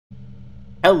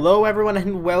Hello everyone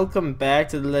and welcome back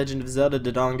to The Legend of Zelda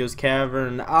Dodongo's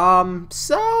Cavern.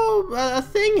 A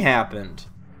thing happened.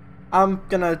 I'm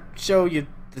gonna show you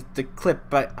the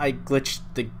clip, but I glitched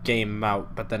the game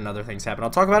out, but then other things happened. I'll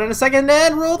talk about it in a second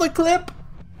and roll the clip!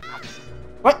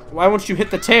 What? Why won't you hit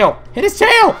the tail? Hit his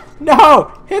tail!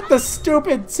 No! Hit the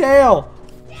stupid tail!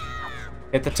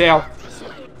 Hit the tail.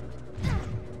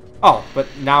 Oh, but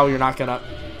now you're not gonna...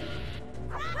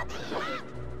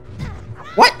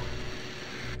 What?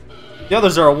 The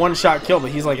others are a one-shot kill,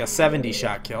 but he's like a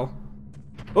 70-shot kill.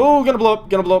 Oh, gonna blow up,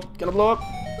 gonna blow up, gonna blow up.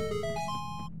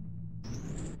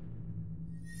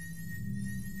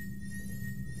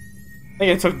 I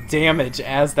think I took damage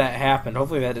as that happened.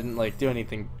 Hopefully that didn't, like, do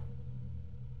anything.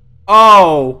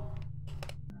 Oh!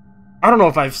 I don't know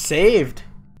if I've saved.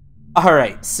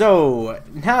 Alright, so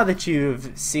now that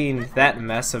you've seen that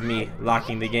mess of me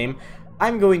locking the game,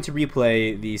 I'm going to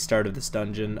replay the start of this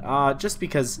dungeon, just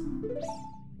because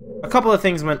a couple of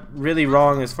things went really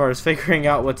wrong as far as figuring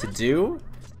out what to do.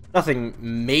 Nothing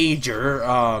major,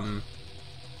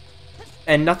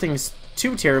 and nothing's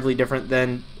too terribly different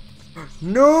than...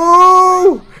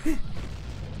 No!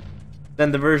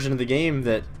 Than the version of the game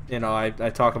that, you know, I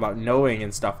talk about knowing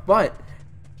and stuff, but...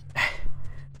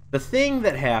 The thing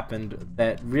that happened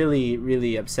that really,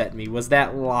 really upset me was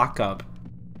that lockup.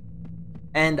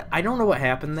 And I don't know what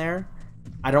happened there.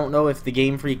 I don't know if the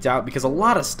game freaked out because a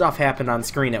lot of stuff happened on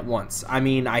screen at once. I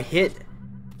mean, I hit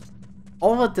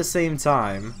all at the same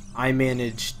time. I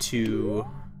managed to...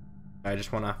 I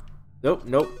just want to... Nope,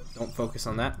 nope, don't focus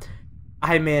on that.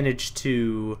 I managed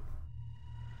to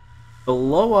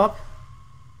blow up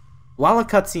while a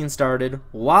cutscene started,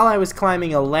 while I was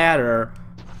climbing a ladder,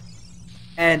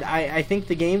 and I think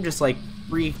the game just like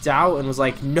freaked out and was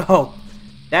like, no,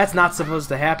 that's not supposed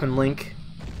to happen, Link.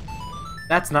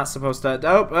 That's not supposed to...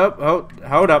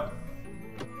 hold up.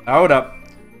 Hold up.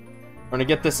 I'm gonna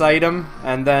get this item,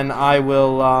 and then I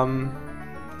will,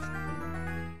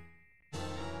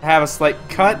 have a slight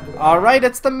cut. Alright,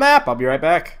 it's the map. I'll be right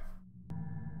back.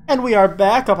 And we are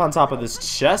back up on top of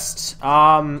this chest.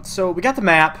 So we got the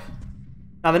map.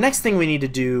 Now the next thing we need to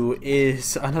do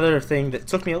is another thing that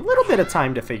took me a little bit of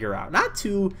time to figure out. Not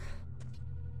too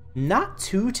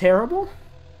terrible.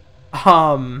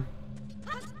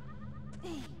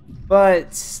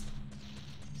 But,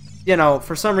 you know,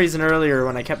 for some reason earlier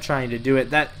when I kept trying to do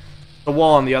it, the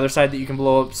wall on the other side that you can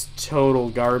blow up is total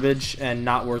garbage and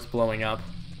not worth blowing up.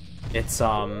 It's,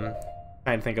 trying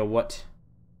to think of what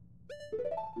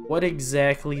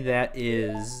exactly that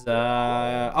is.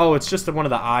 Oh, it's just one of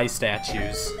the eye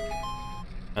statues.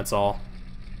 That's all.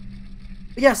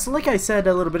 But yeah, so like I said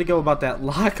a little bit ago about that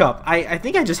lockup, I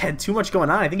think I just had too much going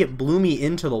on. I think it blew me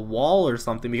into the wall or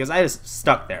something because I was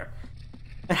stuck there.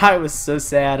 And I was so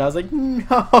sad. I was like,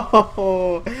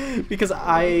 no! Because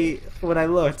when I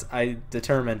looked, I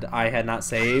determined I had not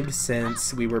saved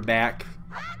since we were back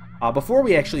before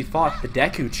we actually fought the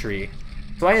Deku Tree.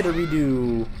 So I had to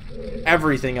redo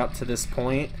everything up to this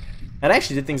point. And I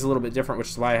actually did things a little bit different, which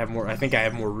is why I have more. I think I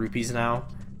have more rupees now.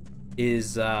 There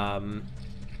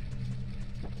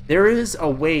is a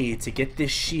way to get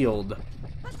this shield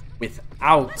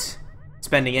without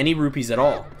spending any rupees at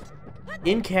all.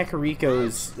 In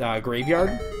Kakariko's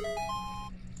graveyard,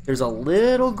 there's a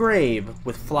little grave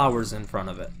with flowers in front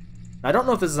of it. I don't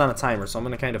know if this is on a timer, so I'm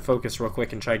going to kind of focus real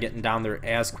quick and try getting down there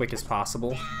as quick as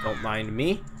possible. Don't mind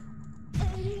me.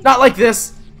 Not like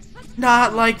this!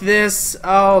 Not like this!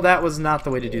 Oh, that was not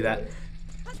the way to do that.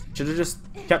 Should have just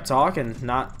kept talking,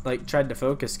 not, like, tried to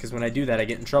focus, because when I do that, I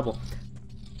get in trouble.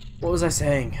 What was I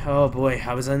saying? Oh, boy.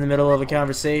 I was in the middle of a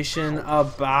conversation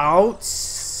about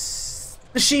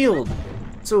the shield.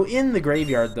 So, in the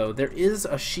graveyard, though, there is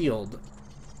a shield.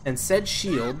 And said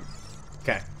shield...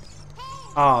 Okay.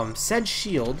 Said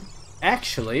shield,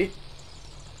 actually...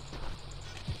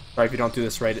 Sorry if you don't do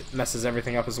this right, it messes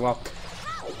everything up as well.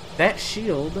 That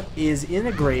shield is in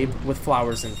a grave with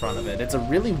flowers in front of it. It's a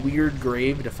really weird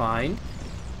grave to find.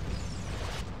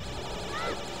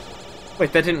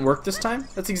 Wait, that didn't work this time?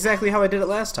 That's exactly how I did it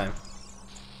last time.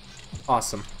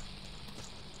 Awesome.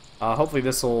 Hopefully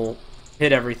this will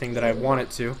hit everything that I want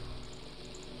it to.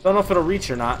 Don't know if it'll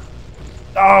reach or not.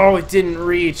 Oh, it didn't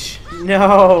reach.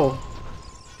 No.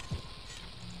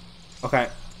 Okay.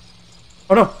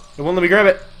 Oh no, it won't let me grab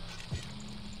it.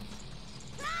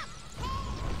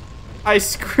 I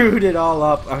screwed it all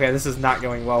up. Okay, this is not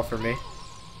going well for me.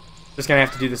 Just gonna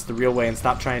have to do this the real way and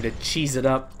stop trying to cheese it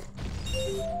up.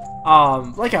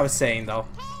 Like I was saying though,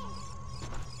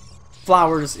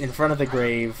 flowers in front of the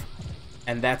grave,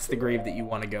 and that's the grave that you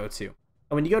want to go to.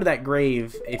 And when you go to that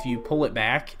grave, if you pull it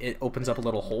back, it opens up a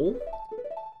little hole.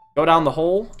 Go down the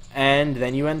hole, And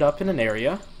then you end up in an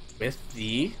area with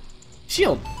the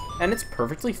shield. And it's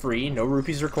perfectly free, no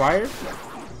rupees required.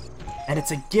 And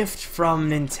it's a gift from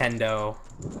Nintendo.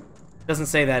 Doesn't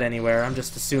say that anywhere. I'm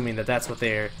just assuming that that's what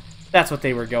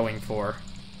they were going for.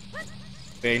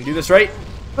 They can do this right.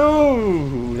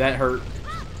 Oh, that hurt.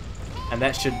 And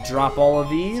that should drop all of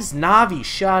these. Navi,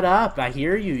 shut up. I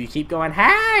hear you. You keep going,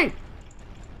 hey!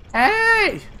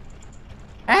 Hey!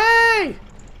 Hey!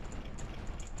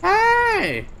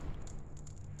 Hey!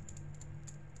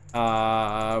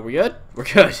 We good? We're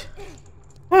good.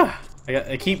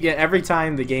 I keep getting, every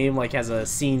time the game like has a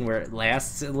scene where it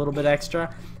lasts a little bit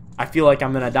extra, I feel like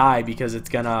I'm gonna die because it's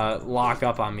gonna lock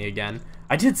up on me again.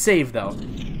 I did save though.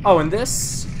 Oh, and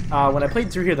this, when I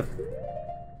played through here,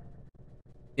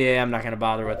 yeah, I'm not gonna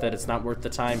bother with it. It's not worth the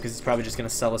time because he's probably just gonna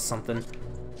sell us something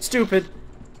stupid.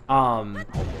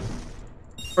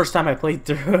 First time I played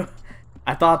through,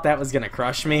 I thought that was gonna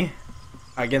crush me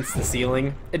against the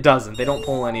ceiling. It doesn't. They don't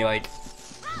pull any like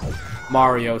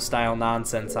Mario style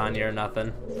nonsense on you or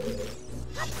nothing.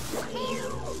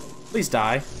 Please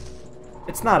die.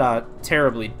 It's not a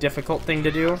terribly difficult thing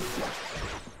to do.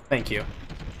 Thank you.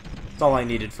 That's all I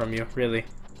needed from you, really.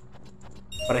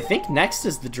 But I think next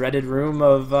is the dreaded room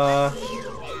of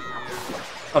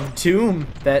doom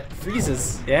that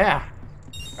freezes. Yeah.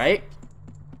 Right?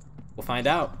 We'll find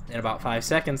out in about 5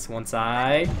 seconds once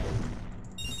I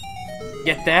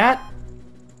get that.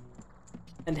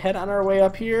 And head on our way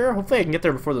up here. Hopefully I can get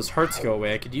there before those hearts go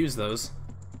away. I could use those.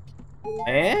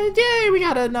 And yay, we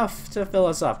got enough to fill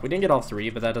us up. We didn't get all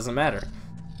 3, but that doesn't matter.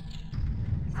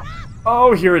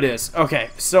 Oh, here it is. Okay,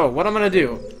 so what I'm gonna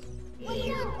do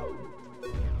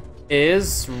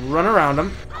is run around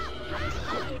them.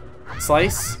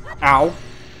 Slice. Ow.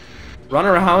 Run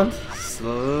around.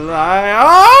 Slide.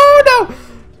 Oh,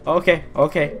 no! Okay,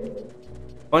 okay.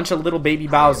 Bunch of little baby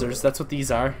Bowsers. That's what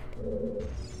these are.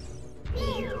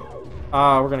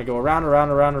 We're gonna go around, around,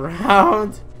 around,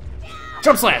 around.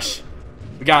 Jump slash!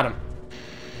 We got him.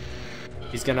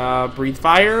 He's gonna breathe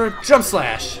fire. Jump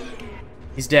slash!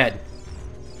 He's dead.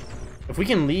 If we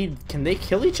can lead, can they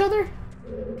kill each other?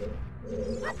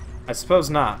 I suppose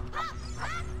not.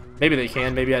 Maybe they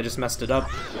can, maybe I just messed it up.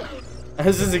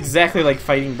 This is exactly like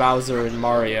fighting Bowser and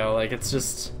Mario. Like, it's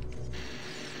just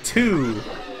too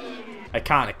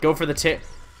iconic. Go for the tip.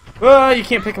 Oh, you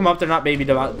can't pick them up. They're not baby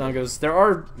dongos. There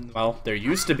are, well, there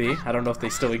used to be. I don't know if they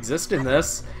still exist in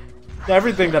this.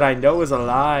 Everything that I know is a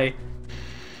lie.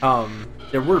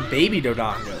 There were baby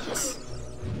dodongos.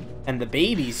 And the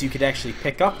babies you could actually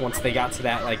pick up once they got to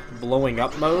that, like, blowing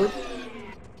up mode.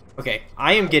 Okay,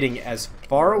 I am getting as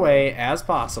far away as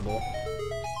possible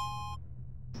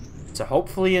to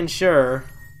hopefully ensure...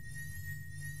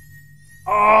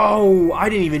 Oh, I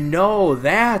didn't even know.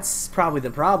 That's probably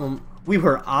the problem. We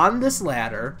were on this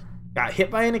ladder, got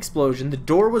hit by an explosion, the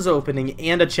door was opening,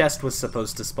 and a chest was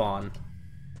supposed to spawn.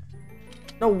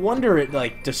 No wonder it,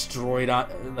 like, destroyed,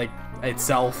 like,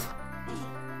 itself.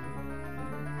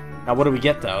 Now, what do we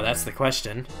get, though? That's the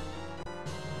question.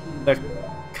 The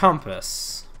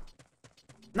compass.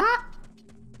 Not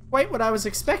quite what I was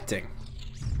expecting.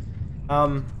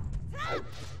 To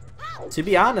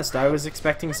be honest, I was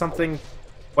expecting something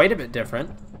quite a bit different.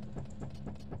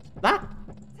 Not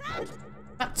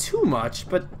too much,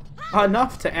 but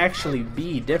enough to actually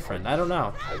be different. I don't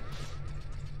know.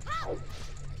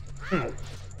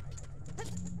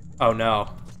 Oh no.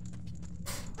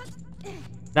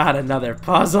 Not another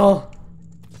puzzle.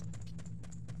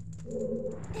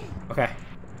 Okay.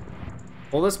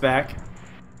 Pull this back.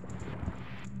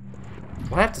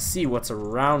 We'll have to see what's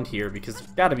around here because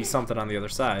there's got to be something on the other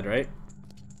side, right?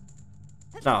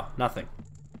 No, nothing.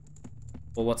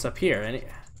 Well, what's up here? Any...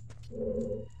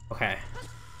 Okay.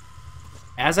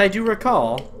 As I do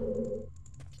recall,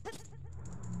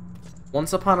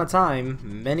 once upon a time,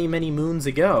 many, many moons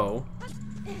ago,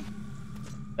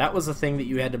 that was a thing that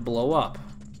you had to blow up.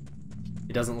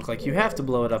 It doesn't look like you have to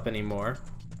blow it up anymore.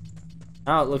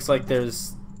 Now it looks like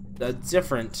there's a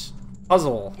different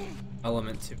puzzle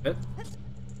element to it.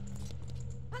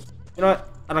 You know what?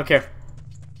 I don't care.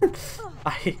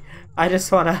 I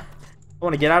just wanna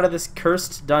get out of this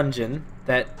cursed dungeon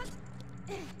that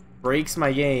breaks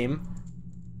my game,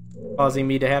 causing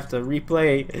me to have to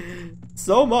replay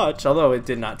so much, although it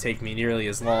did not take me nearly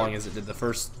as long as it did the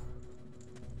first.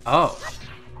 Oh.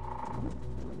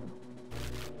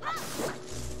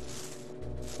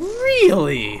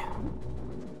 Really?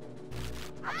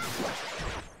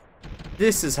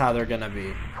 This is how they're gonna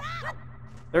be.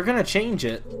 They're gonna change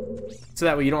it so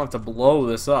that way you don't have to blow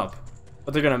this up,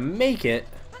 but they're gonna make it.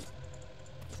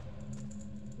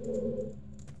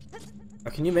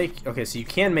 Can you make... Okay, so you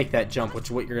can make that jump, which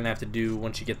is what you're going to have to do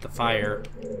once you get the fire.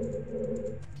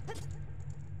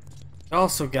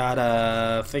 Also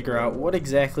gotta figure out what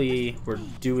exactly we're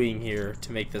doing here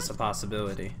to make this a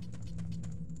possibility.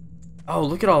 Oh,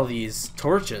 look at all these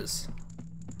torches.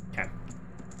 Okay.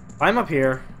 Climb up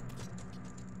here.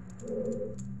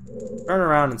 Turn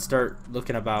around and start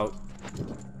looking about.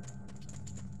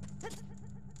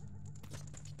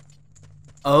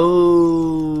 Oh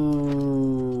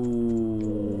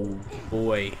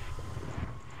boy.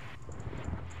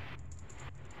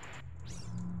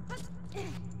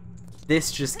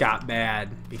 This just got bad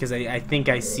because I think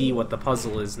I see what the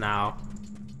puzzle is now.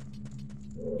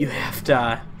 You have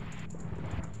to...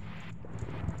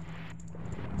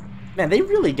 Man, they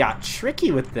really got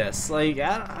tricky with this. Like,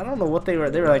 I don't know what they were.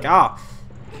 They were like, oh,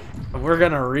 we're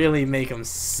gonna really make them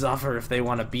suffer if they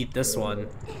want to beat this one.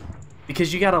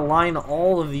 Because you gotta line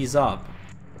all of these up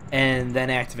and then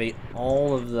activate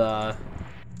all of the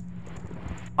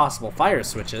possible fire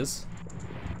switches.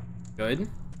 Good.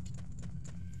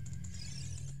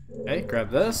 Okay, grab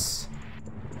this.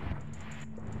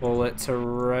 Pull it to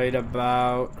right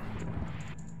about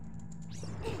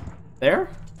there.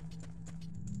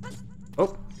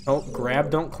 Oh, oh, grab,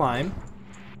 don't climb.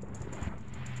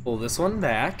 Pull this one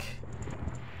back.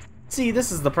 See,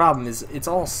 this is the problem, is it's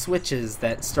all switches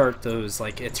that start those,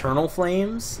 like, eternal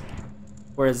flames.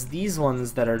 Whereas these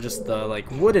ones that are just the, like,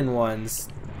 wooden ones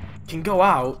can go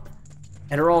out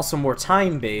and are also more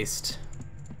time-based.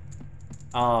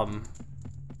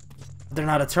 They're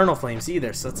not eternal flames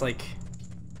either, so it's like...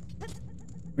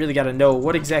 Really gotta know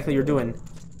what exactly you're doing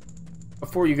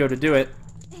before you go to do it.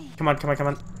 Come on, come on, come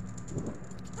on.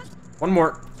 One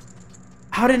more.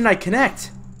 How didn't I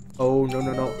connect? Oh, no,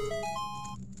 no, no.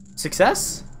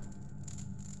 Success?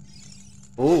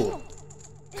 Oh.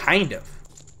 Kind of.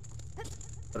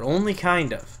 But only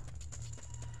kind of.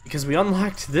 Because we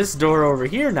unlocked this door over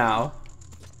here now,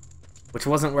 which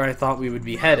wasn't where I thought we would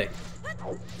be heading.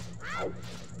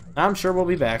 I'm sure we'll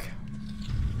be back.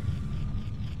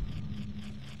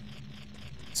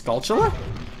 Skulltula?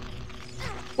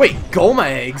 Wait, Goma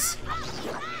eggs?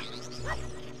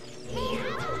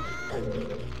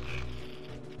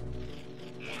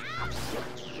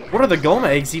 What are the Goma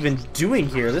eggs even doing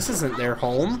here? This isn't their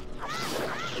home.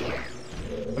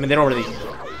 I mean, they don't really,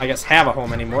 I guess, have a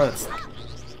home anymore. That's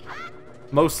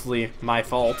mostly my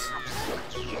fault.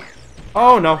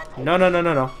 Oh, no. No, no, no,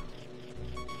 no, no.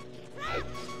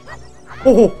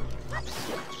 Oh!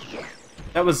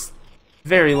 That was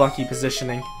very lucky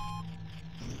positioning.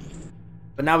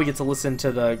 But now we get to listen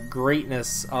to the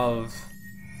greatness of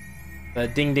the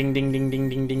ding ding ding ding ding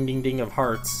ding ding ding ding of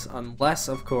hearts. Unless,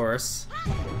 of course,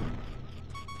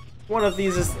 one of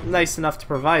these is nice enough to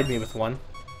provide me with one.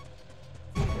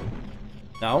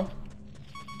 No?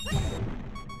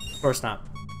 Of course not.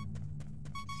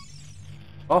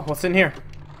 Oh, what's in here?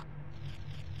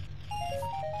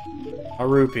 A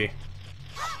rupee.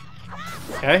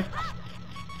 Okay.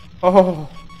 Oh.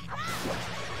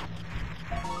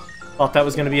 Thought that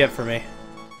was gonna be it for me.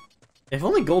 If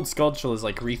only Gold Skulltula is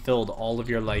like refilled all of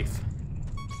your life.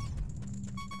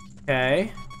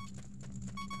 Okay.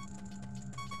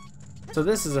 So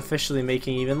this is officially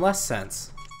making even less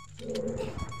sense.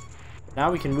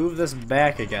 Now we can move this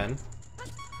back again.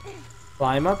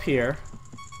 Climb up here.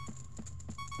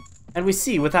 And we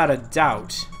see, without a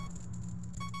doubt...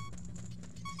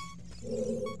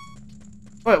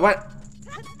 Wait, what?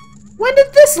 When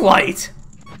did this light?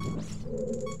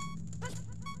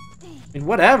 I mean,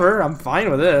 whatever, I'm fine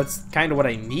with it. It's kind of what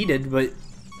I needed, but...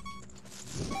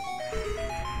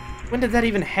 When did that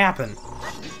even happen?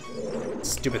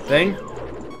 Stupid thing.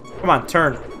 Come on,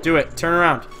 turn. Do it. Turn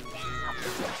around.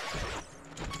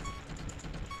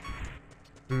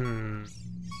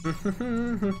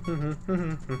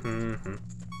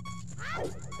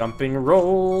 Jumping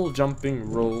roll,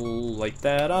 light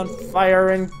that on fire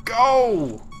and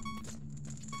go!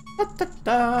 Da, da,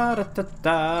 da, da, da,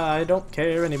 da, I don't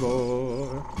care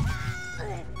anymore.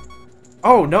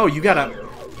 Oh no, you gotta...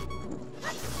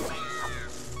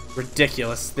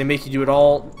 Ridiculous. They make you do it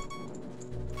all...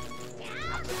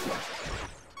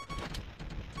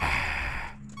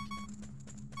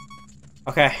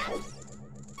 Okay.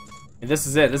 And this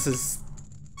is it. This is...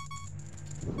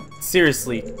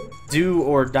 Seriously, do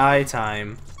or die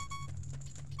time.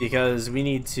 Because we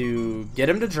need to get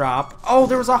him to drop. Oh,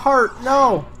 there was a heart!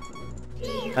 No!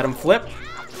 Let him flip.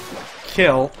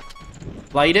 Kill.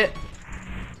 Light it.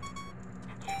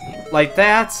 Like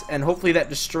that, and hopefully that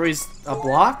destroys a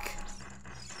block.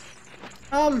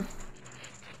 Not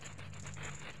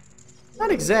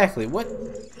exactly. What?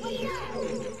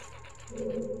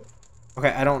 Okay,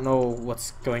 I don't know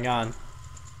what's going on.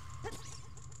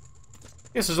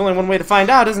 Guess there's only one way to find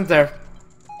out, isn't there?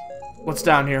 What's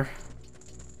down here?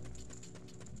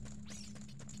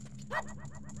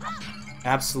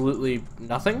 Absolutely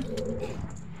nothing.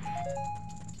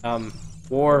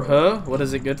 War, huh? What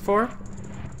is it good for?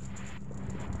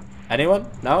 Anyone?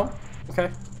 No? Okay.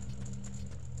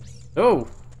 Oh!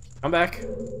 Come back.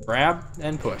 Grab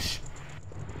and push.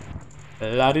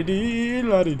 La-di-dee,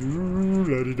 la-di-doo,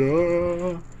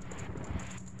 la-di-da.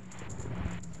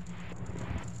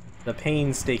 The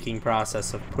painstaking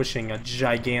process of pushing a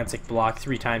gigantic block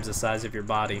 3 times the size of your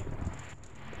body.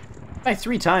 By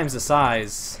 3 times the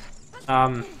size,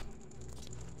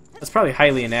 that's probably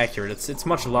highly inaccurate. It's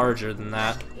much larger than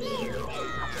that.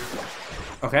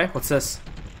 Okay, what's this?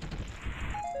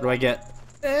 What do I get?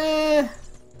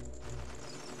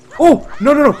 Oh!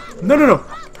 No, no, no! No, no, no!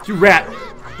 You rat!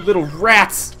 You little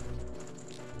rats!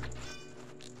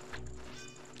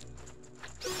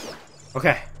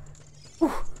 Okay.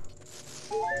 Whew.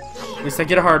 At least I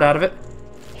get a heart out of it.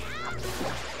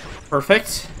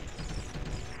 Perfect.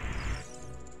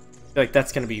 I feel like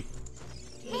that's gonna be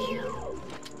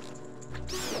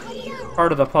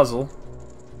part of the puzzle.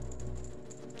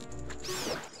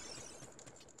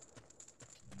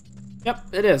 Yep,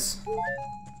 it is.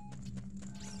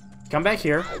 Come back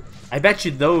here. I bet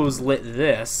you those lit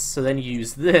this, so then you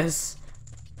use this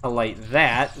to light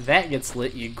that. That gets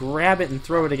lit, you grab it and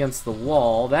throw it against the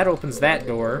wall. That opens that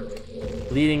door,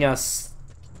 leading us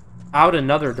out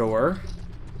another door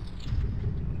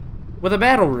with a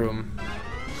battle room.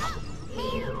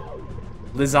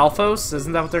 Lizalfos,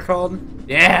 isn't that what they're called?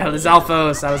 Yeah,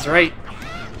 Lizalfos, I was right.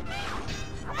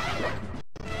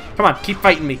 Come on, keep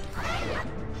fighting me.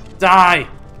 Die!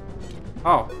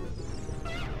 Oh.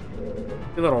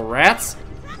 You little rats.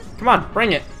 Come on,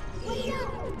 bring it.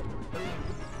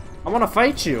 I want to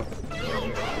fight you.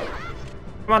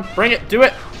 Come on, bring it, do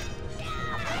it.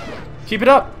 Keep it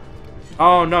up.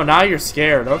 Oh no, now you're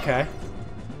scared, okay.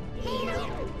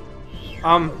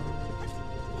 I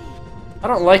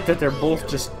don't like that they're both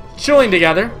just chilling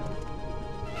together.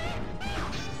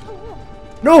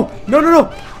 No! No, no,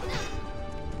 no!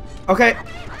 Okay.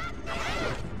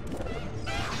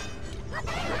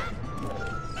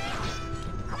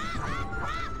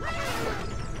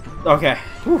 Okay.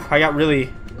 Whew, I got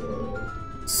really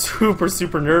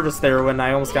super nervous there when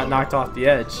I almost got knocked off the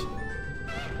edge.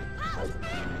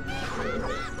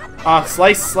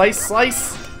 Slice, slice,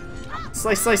 slice!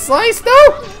 Slice, slice, slice! No!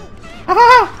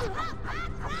 Ah!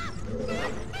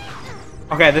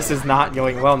 Okay, this is not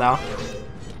going well now.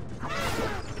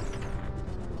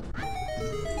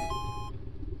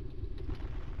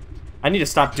 I need to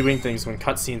stop doing things when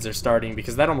cutscenes are starting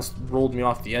because that almost rolled me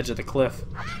off the edge of the cliff.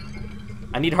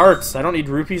 I need hearts. I don't need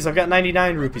rupees. I've got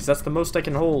 99 rupees. That's the most I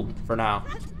can hold for now.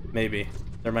 Maybe.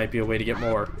 There might be a way to get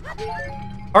more.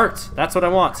 Heart! That's what I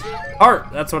want. Heart!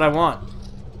 That's what I want.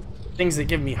 Things that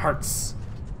give me hearts.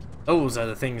 Those are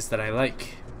the things that I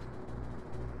like.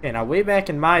 Okay, now way back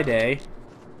in my day,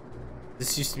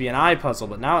 this used to be an eye puzzle,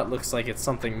 but now it looks like it's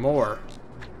something more.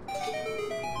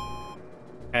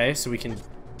 Okay, so we can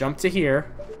jump to here.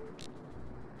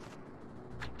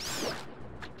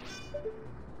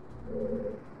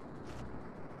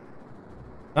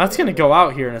 That's gonna go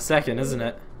out here in a second, isn't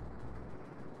it?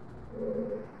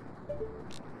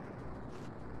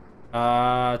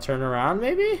 Turn around,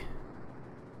 maybe?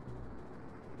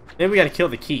 Maybe we gotta kill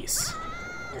the keys.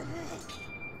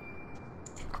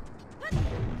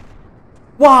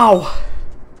 Wow!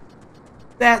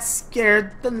 That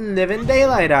scared the living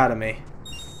daylight out of me.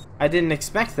 I didn't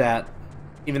expect that.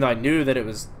 Even though I knew that it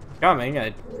was coming,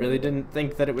 I really didn't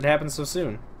think that it would happen so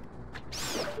soon.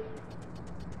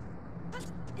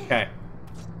 Okay.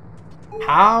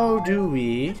 How do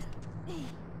we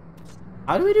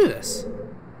do this?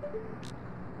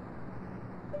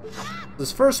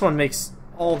 This first one makes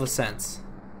all the sense.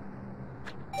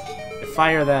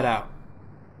 Fire that out.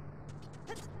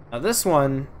 Now this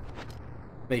one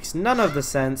makes none of the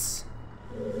sense.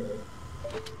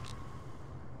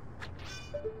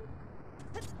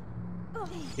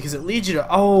 Because it leads you to...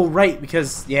 Oh, right,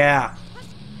 because... Yeah.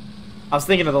 I was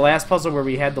thinking of the last puzzle where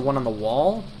we had the one on the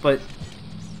wall, but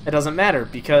it doesn't matter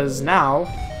because now...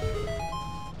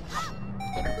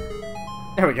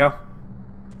 There we go.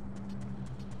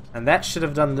 And that should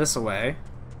have done this away.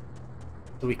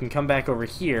 So we can come back over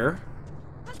here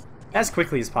as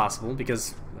quickly as possible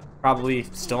because probably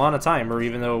still on a timer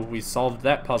even though we solved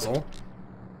that puzzle.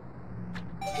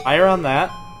 Fire on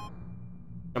that.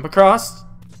 Jump across.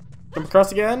 Jump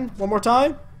across again. One more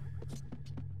time.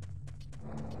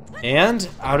 And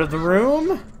out of the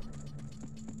room.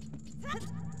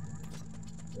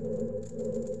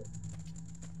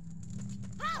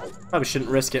 Probably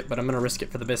shouldn't risk it, but I'm gonna risk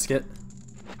it for the biscuit.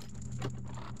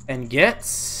 And get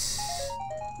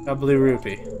a blue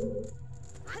rupee.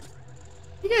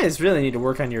 You guys really need to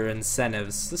work on your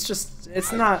incentives.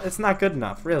 It's not good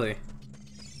enough, really.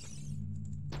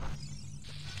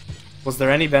 Was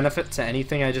there any benefit to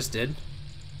anything I just did?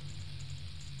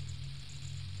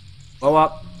 Blow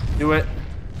up. Do it.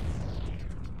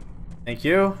 Thank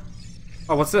you.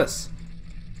 Oh, what's this?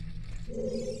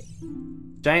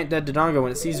 Giant dead Dodongo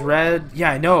when it sees red.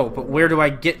 Yeah, I know, but where do I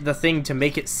get the thing to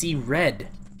make it see red?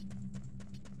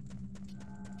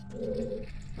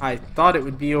 I thought it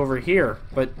would be over here,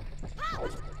 but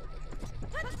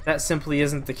that simply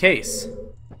isn't the case.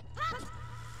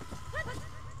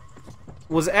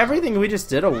 Was everything we just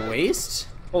did a waste?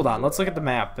 Hold on, let's look at the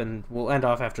map, and we'll end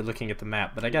off after looking at the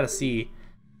map, but I gotta see...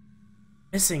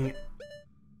 Missing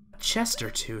a chest or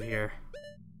two here.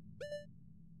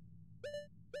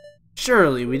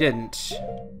 Surely we didn't.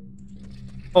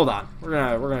 Hold on, we're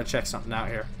gonna check something out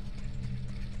here.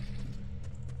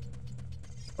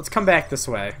 Let's come back this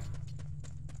way.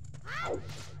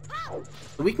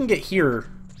 We can get here.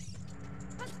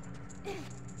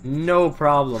 No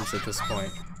problems at this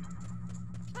point.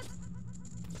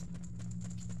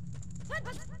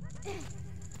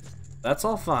 That's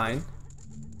all fine.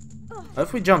 But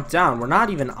if we jump down, we're not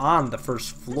even on the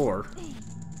first floor.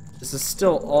 This is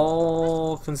still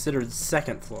all considered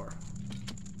second floor.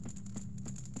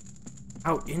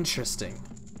 How interesting.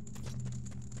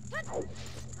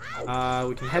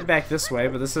 We can head back this way,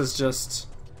 but this is just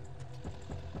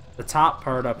the top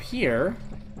part up here,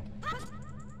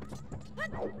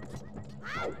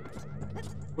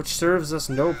 which serves us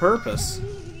no purpose.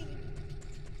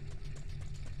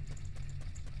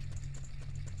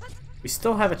 We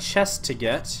still have a chest to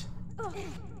get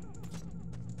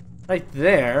right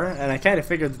there, and I kind of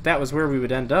figured that that was where we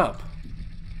would end up,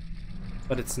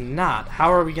 but it's not.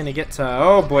 How are we going to get to...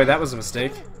 Oh boy, that was a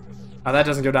mistake. Oh, that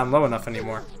doesn't go down low enough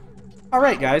anymore.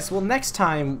 Alright guys, well next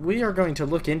time we are going to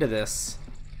look into this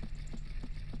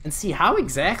and see how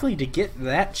exactly to get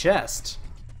that chest.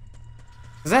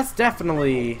 Because that's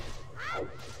definitely...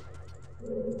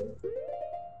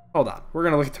 Hold on, we're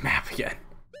going to look at the map again.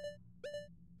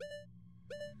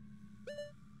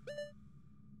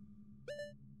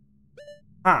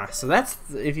 So that's,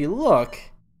 if you look,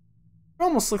 it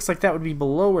almost looks like that would be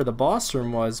below where the boss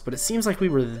room was, but it seems like we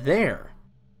were there.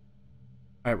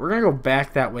 Alright, we're gonna go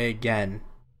back that way again.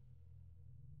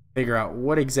 Figure out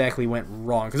what exactly went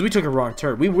wrong, because we took a wrong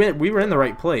turn. We were in the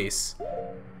right place,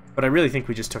 but I really think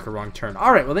we just took a wrong turn.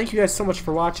 Alright, well thank you guys so much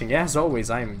for watching. As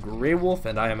always, I am Grey Wolf,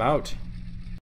 and I am out.